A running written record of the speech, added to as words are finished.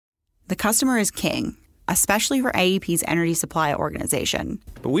The customer is king, especially for AEP's energy supply organization.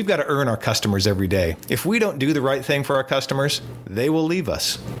 But we've got to earn our customers every day. If we don't do the right thing for our customers, they will leave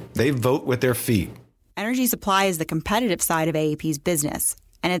us. They vote with their feet. Energy supply is the competitive side of AEP's business,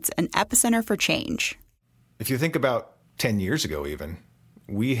 and it's an epicenter for change. If you think about 10 years ago even,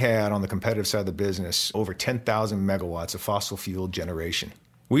 we had on the competitive side of the business over 10,000 megawatts of fossil fuel generation.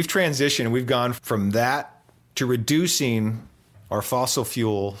 We've transitioned, we've gone from that to reducing our fossil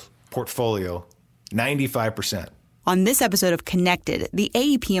fuel portfolio 95%. On this episode of Connected, the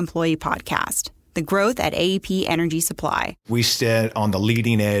AEP Employee Podcast, the growth at AEP Energy Supply. We stand on the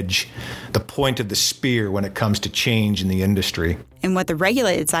leading edge, the point of the spear when it comes to change in the industry. And what the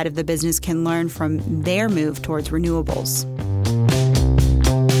regulated side of the business can learn from their move towards renewables.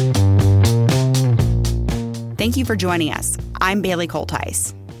 Thank you for joining us. I'm Bailey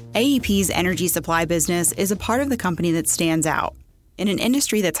Coltice. AEP's energy supply business is a part of the company that stands out. In an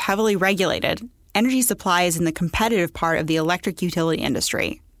industry that's heavily regulated, energy supply is in the competitive part of the electric utility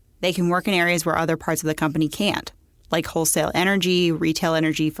industry. They can work in areas where other parts of the company can't, like wholesale energy, retail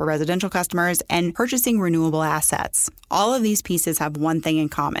energy for residential customers, and purchasing renewable assets. All of these pieces have one thing in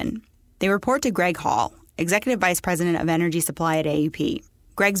common. They report to Greg Hall, Executive Vice President of Energy Supply at AEP.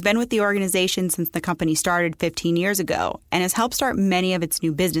 Greg's been with the organization since the company started 15 years ago and has helped start many of its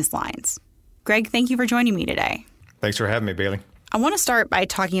new business lines. Greg, thank you for joining me today. Thanks for having me, Bailey. I want to start by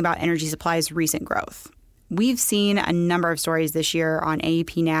talking about energy supply's recent growth. We've seen a number of stories this year on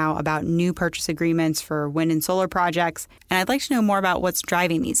AEP Now about new purchase agreements for wind and solar projects, and I'd like to know more about what's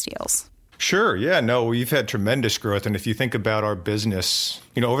driving these deals. Sure. Yeah, no, we've had tremendous growth. And if you think about our business,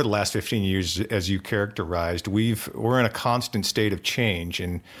 over the last 15 years, as you characterized, we're in a constant state of change.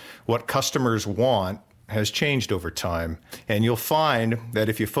 And what customers want has changed over time. And you'll find that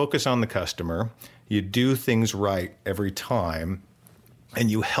if you focus on the customer, you do things right every time,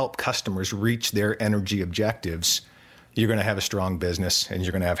 and you help customers reach their energy objectives, you're going to have a strong business, and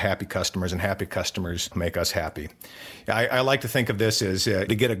you're going to have happy customers, and happy customers make us happy. I like to think of this as to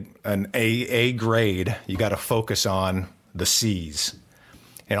get an A grade, you got to focus on the C's.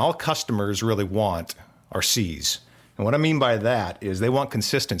 And all customers really want are C's. And what I mean by that is they want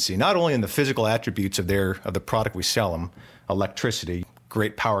consistency, not only in the physical attributes of the product we sell them, electricity,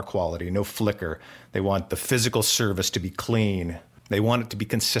 great power quality, no flicker. They want the physical service to be clean. They want it to be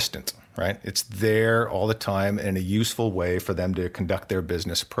consistent, right? It's there all the time in a useful way for them to conduct their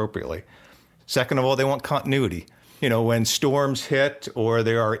business appropriately. Second of all, they want continuity. When storms hit or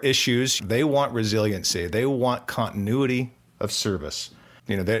there are issues, they want resiliency. They want continuity of service.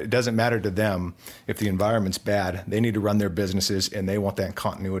 It doesn't matter to them if the environment's bad. They need to run their businesses, and they want that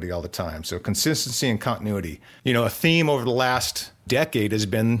continuity all the time. So consistency and continuity. A theme over the last decade has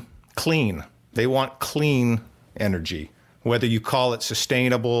been clean. They want clean energy. Whether you call it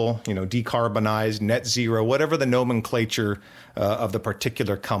sustainable, decarbonized, net zero, whatever the nomenclature of the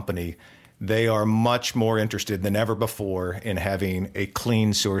particular company, they are much more interested than ever before in having a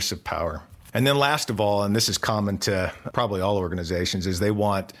clean source of power. And then last of all, and this is common to probably all organizations, is they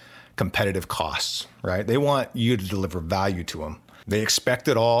want competitive costs, right? They want you to deliver value to them. They expect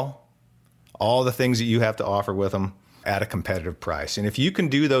it all the things that you have to offer with them at a competitive price. And if you can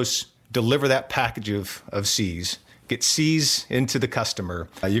deliver that package of C's, get C's into the customer,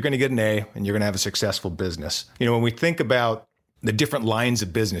 you're going to get an A, and you're going to have a successful business. When we think about the different lines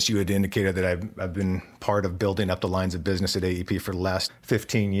of business, you had indicated that I've been part of building up the lines of business at AEP for the last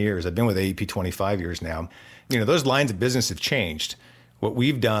 15 years. I've been with AEP 25 years now. Those lines of business have changed. What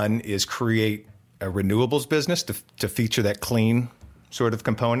we've done is create a renewables business to feature that clean sort of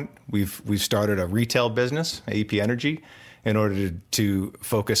component. We've started a retail business, AEP Energy, in order to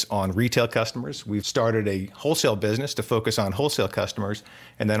focus on retail customers. We've started a wholesale business to focus on wholesale customers.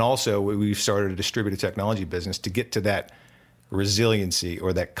 And then also we've started a distributed technology business to get to that resiliency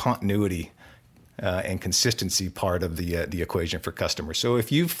or that continuity and consistency part of the equation for customers. So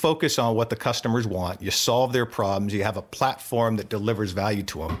if you focus on what the customers want, you solve their problems, you have a platform that delivers value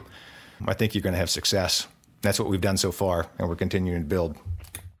to them, I think you're going to have success. That's what we've done so far, and we're continuing to build.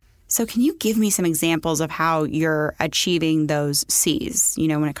 So can you give me some examples of how you're achieving those C's,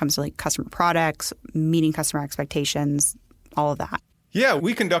 when it comes to customer products, meeting customer expectations, all of that? Yeah,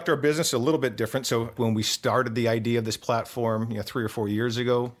 we conduct our business a little bit different. So when we started the idea of this platform, 3 or 4 years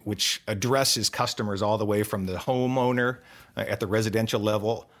ago, which addresses customers all the way from the homeowner at the residential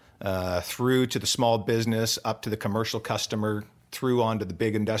level through to the small business, up to the commercial customer, through onto the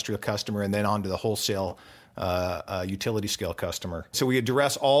big industrial customer, and then onto the wholesale a utility scale customer. So we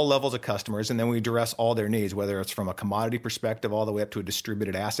address all levels of customers, and then we address all their needs, whether it's from a commodity perspective all the way up to a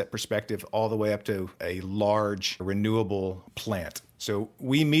distributed asset perspective, all the way up to a large renewable plant. So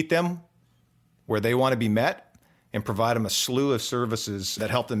we meet them where they want to be met and provide them a slew of services that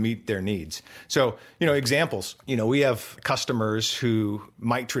help them meet their needs. So, examples, we have customers who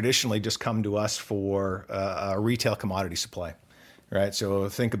might traditionally just come to us for a retail commodity supply, right? So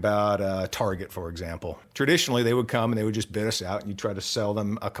think about Target, for example. Traditionally, they would come and they would just bid us out, and you try to sell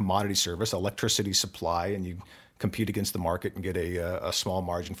them a commodity service, electricity supply, and you compete against the market and get a small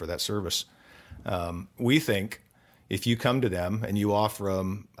margin for that service. We think if you come to them and you offer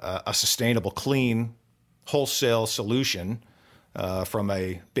them a sustainable, clean, wholesale solution from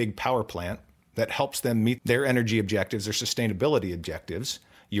a big power plant that helps them meet their energy objectives, their sustainability objectives.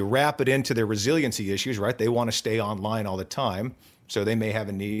 You wrap it into their resiliency issues, right? They want to stay online all the time. So they may have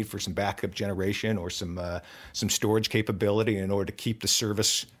a need for some backup generation or some storage capability in order to keep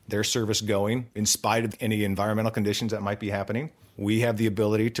their service going in spite of any environmental conditions that might be happening. We have the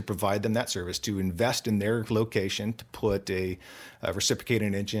ability to provide them that service, to invest in their location, to put a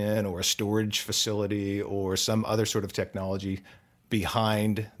reciprocating engine or a storage facility or some other sort of technology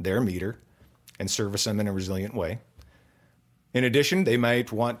behind their meter and service them in a resilient way. In addition, they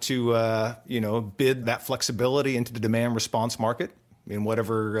might want to, bid that flexibility into the demand response market in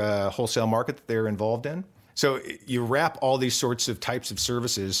whatever wholesale market that they're involved in. So you wrap all these sorts of types of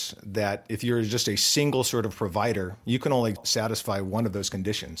services that if you're just a single sort of provider, you can only satisfy one of those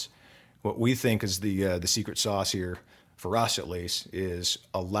conditions. What we think is the secret sauce here, for us at least, is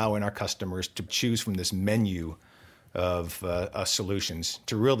allowing our customers to choose from this menu of solutions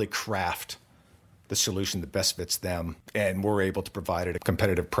to really craft the solution that best fits them. And we're able to provide at a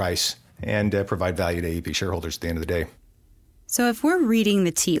competitive price and provide value to AEP shareholders at the end of the day. So if we're reading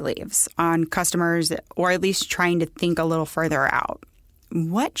the tea leaves on customers, or at least trying to think a little further out,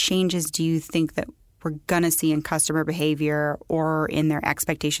 what changes do you think that we're going to see in customer behavior or in their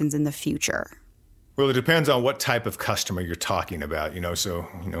expectations in the future? Well, it depends on what type of customer you're talking about. So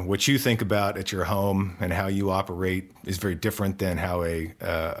what you think about at your home and how you operate is very different than how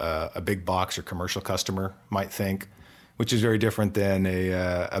a big box or commercial customer might think, which is very different than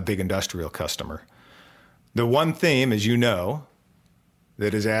a big industrial customer. The one theme, as you know,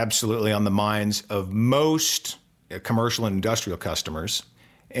 that is absolutely on the minds of most commercial and industrial customers,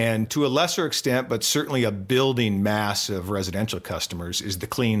 and to a lesser extent, but certainly a building mass of residential customers, is the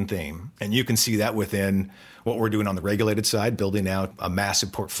clean theme. And you can see that within what we're doing on the regulated side, building out a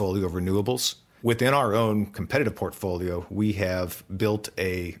massive portfolio of renewables. Within our own competitive portfolio, we have built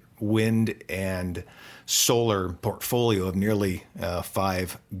a wind and solar portfolio of nearly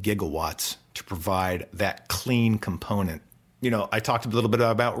 5 gigawatts to provide that clean component. I talked a little bit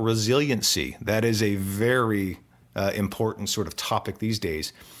about resiliency. That is a very important sort of topic these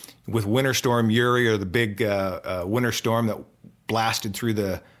days. With Winter Storm Uri, or the big winter storm that blasted through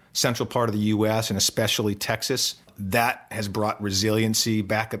the central part of the U.S. and especially Texas, that has brought resiliency,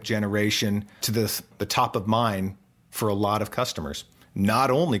 backup generation to the top of mind for a lot of customers.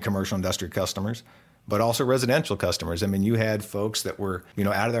 Not only commercial industrial customers, but also residential customers. I mean, you had folks that were,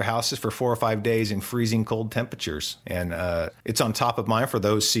 out of their houses for 4 or 5 days in freezing cold temperatures. And it's on top of mind for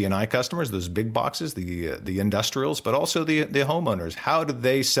those C&I customers, those big boxes, the industrials, but also the homeowners. How do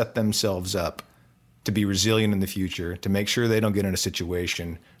they set themselves up to be resilient in the future, to make sure they don't get in a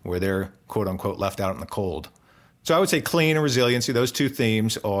situation where they're, quote unquote, left out in the cold? So I would say clean and resiliency, those two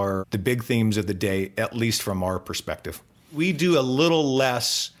themes are the big themes of the day, at least from our perspective. We do a little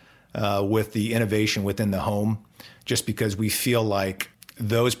less with the innovation within the home, just because we feel like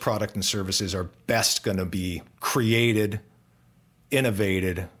those products and services are best going to be created,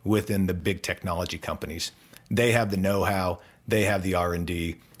 innovated within the big technology companies. They have the know-how, they have the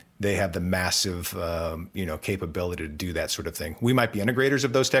R&D, they have the massive capability to do that sort of thing. We might be integrators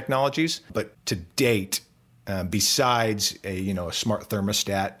of those technologies, but to date, besides a smart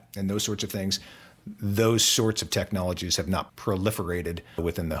thermostat and those sorts of things, those sorts of technologies have not proliferated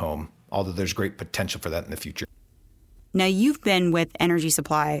within the home, although there's great potential for that in the future. Now, you've been with Energy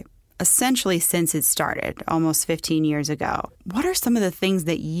Supply essentially since it started, almost 15 years ago. What are some of the things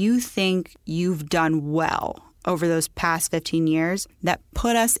that you think you've done well over those past 15 years that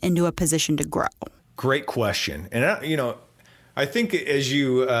put us into a position to grow? Great question. And, I think as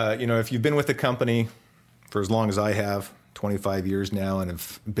you, if you've been with the company for as long as I have, 25 years now, and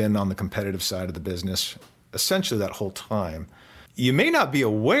have been on the competitive side of the business essentially that whole time, you may not be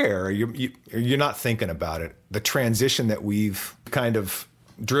aware, you're not thinking about it, the transition that we've kind of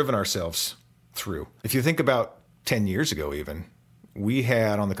driven ourselves through. If you think about 10 years ago even, we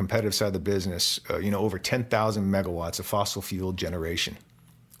had on the competitive side of the business, over 10,000 megawatts of fossil fuel generation.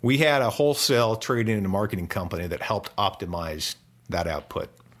 We had a wholesale trading and marketing company that helped optimize that output.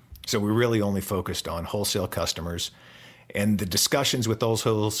 So we really only focused on wholesale customers. And the discussions with those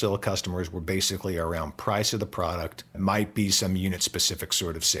wholesale customers were basically around price of the product. It might be some unit-specific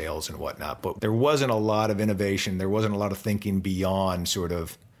sort of sales and whatnot, but there wasn't a lot of innovation. There wasn't a lot of thinking beyond sort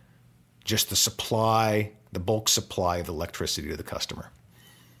of just the supply, the bulk supply of electricity to the customer.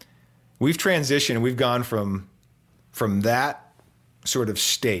 We've transitioned, and we've gone from that sort of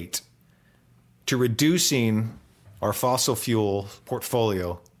state to reducing our fossil fuel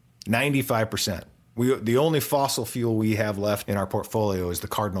portfolio 95%. The only fossil fuel we have left in our portfolio is the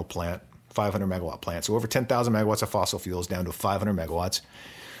Cardinal plant, 500 megawatt plant. So over 10,000 megawatts of fossil fuels down to 500 megawatts.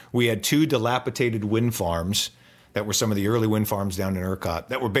 We had 2 dilapidated wind farms that were some of the early wind farms down in ERCOT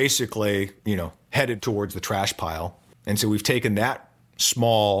that were basically, headed towards the trash pile. And so we've taken that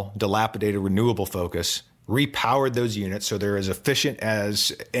small, dilapidated renewable focus, repowered those units so they're as efficient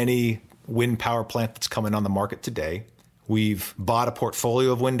as any wind power plant that's coming on the market today. We've bought a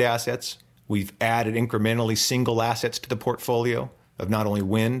portfolio of wind assets. We've added incrementally single assets to the portfolio of not only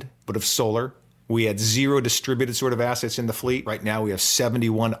wind, but of solar. We had 0 distributed sort of assets in the fleet. Right now, we have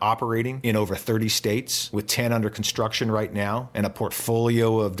 71 operating in over 30 states, with 10 under construction right now, and a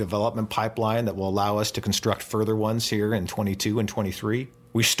portfolio of development pipeline that will allow us to construct further ones here in 22 and 23.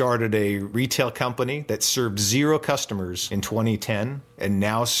 We started a retail company that served 0 customers in 2010 and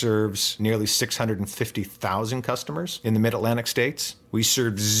now serves nearly 650,000 customers in the Mid-Atlantic states. We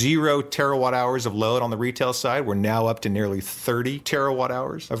served 0 terawatt hours of load on the retail side. We're now up to nearly 30 terawatt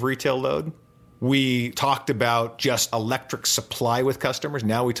hours of retail load. We talked about just electric supply with customers.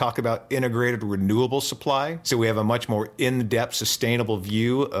 Now we talk about integrated renewable supply. So we have a much more in-depth, sustainable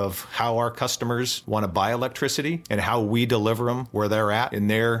view of how our customers want to buy electricity and how we deliver them where they're at in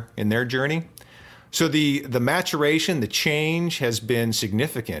their journey. So the maturation, the change has been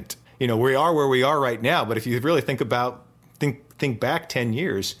significant. We are where we are right now, but if you really think back 10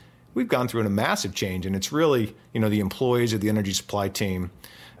 years, we've gone through a massive change, and it's really, the employees of the energy supply team,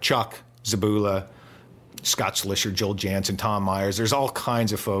 Chuck Zabula, Scott Slisher, Joel Jansen, Tom Myers. There's all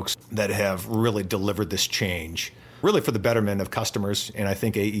kinds of folks that have really delivered this change, really for the betterment of customers. And I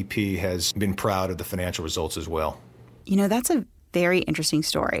think AEP has been proud of the financial results as well. That's a very interesting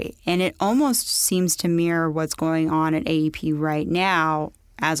story. And it almost seems to mirror what's going on at AEP right now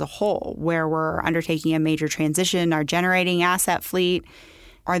as a whole, where we're undertaking a major transition, our generating asset fleet.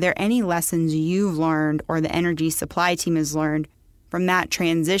 Are there any lessons you've learned or the energy supply team has learned from that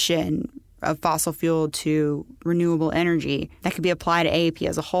transition of fossil fuel to renewable energy that could be applied to AEP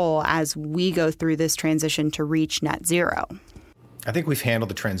as a whole as we go through this transition to reach net zero? I think we've handled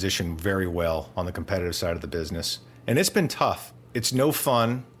the transition very well on the competitive side of the business. And it's been tough. It's no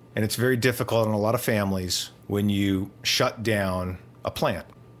fun, and it's very difficult on a lot of families when you shut down a plant.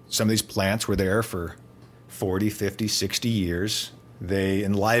 Some of these plants were there for 40, 50, 60 years. They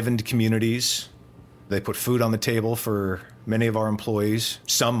enlivened communities. They put food on the table for many of our employees,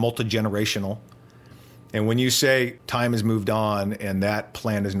 some multi-generational. And when you say time has moved on and that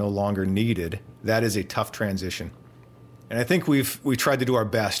plant is no longer needed, that is a tough transition. And I think we tried to do our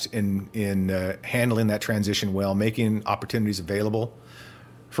best in handling that transition well, making opportunities available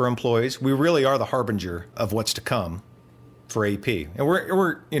for employees. We really are the harbinger of what's to come for AEP. And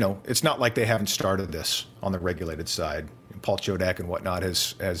we're it's not like they haven't started this on the regulated side. Paul Chodak and whatnot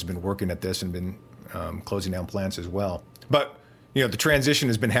has been working at this and been closing down plants as well. But, the transition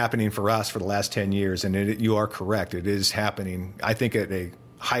has been happening for us for the last 10 years, and you are correct. It is happening, I think, at a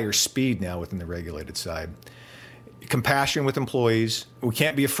higher speed now within the regulated side. Compassion with employees. We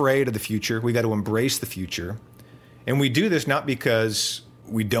can't be afraid of the future. We got to embrace the future. And we do this not because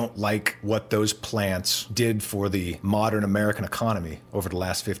we don't like what those plants did for the modern American economy over the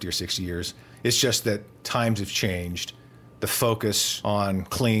last 50 or 60 years. It's just that times have changed. The focus on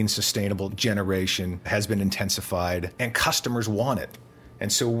clean, sustainable generation has been intensified, and customers want it.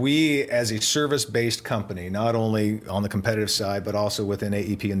 And so we, as a service-based company, not only on the competitive side, but also within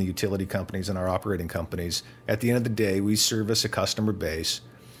AEP and the utility companies and our operating companies, at the end of the day, we service a customer base,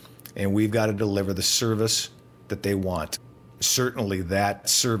 and we've got to deliver the service that they want. Certainly that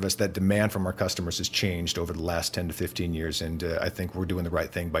service, that demand from our customers has changed over the last 10 to 15 years, and I think we're doing the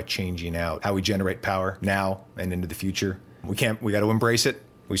right thing by changing out how we generate power now and into the future. We got to embrace it.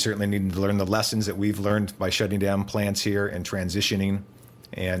 We certainly need to learn the lessons that we've learned by shutting down plants here and transitioning.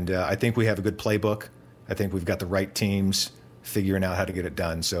 And I think we have a good playbook. I think we've got the right teams figuring out how to get it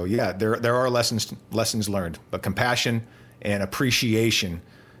done. So yeah, there are lessons learned, but compassion and appreciation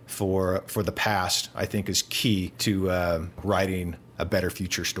for the past, I think is key to writing a better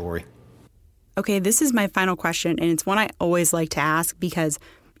future story. Okay, this is my final question, and it's one I always like to ask because,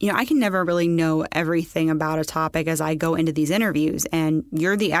 I can never really know everything about a topic as I go into these interviews, and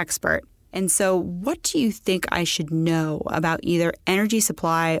you're the expert. And so what do you think I should know about either energy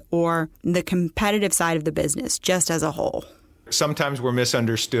supply or the competitive side of the business, just as a whole? Sometimes we're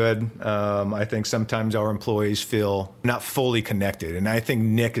misunderstood. I think sometimes our employees feel not fully connected. And I think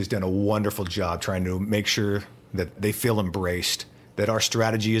Nick has done a wonderful job trying to make sure that they feel embraced, that our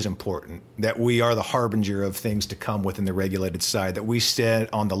strategy is important, that we are the harbinger of things to come within the regulated side, that we stand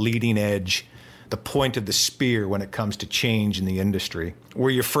on the leading edge, the point of the spear when it comes to change in the industry.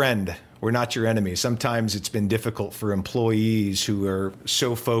 We're your friend. We're not your enemy. Sometimes it's been difficult for employees who are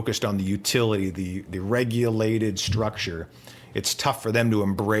so focused on the utility, the regulated structure. It's tough for them to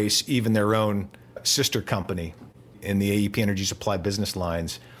embrace even their own sister company in the AEP Energy Supply business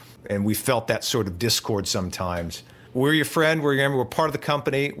lines. And we felt that sort of discord sometimes. We're your friend. We're part of the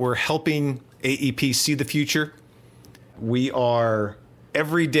company. We're helping AEP see the future. We are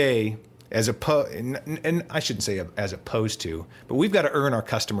every day and I shouldn't say as opposed to, but we've got to earn our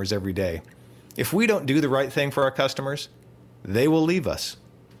customers every day. If we don't do the right thing for our customers, they will leave us.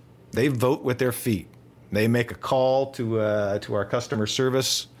 They vote with their feet. They make a call to our customer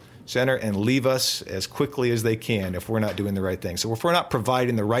service center and leave us as quickly as they can if we're not doing the right thing. So if we're not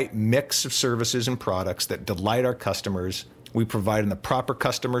providing the right mix of services and products that delight our customers, we provide the proper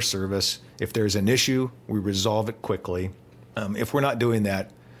customer service. If there's an issue, we resolve it quickly. If we're not doing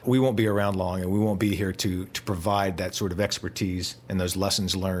that, we won't be around long, and we won't be here to provide that sort of expertise and those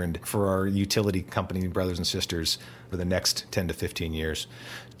lessons learned for our utility company brothers and sisters for the next 10 to 15 years.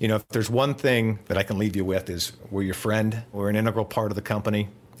 If there's one thing that I can leave you with is we're your friend. We're an integral part of the company,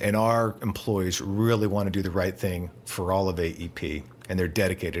 and our employees really want to do the right thing for all of AEP, and they're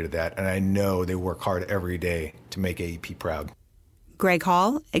dedicated to that. And I know they work hard every day to make AEP proud. Greg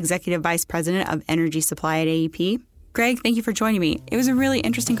Hall, Executive Vice President of Energy Supply at AEP. Greg, thank you for joining me. It was a really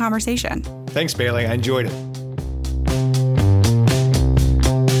interesting conversation. Thanks, Bailey. I enjoyed it.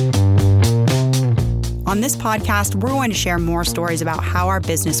 On this podcast, we're going to share more stories about how our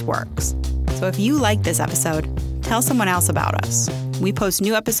business works. So if you like this episode, tell someone else about us. We post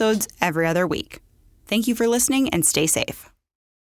new episodes every other week. Thank you for listening and stay safe.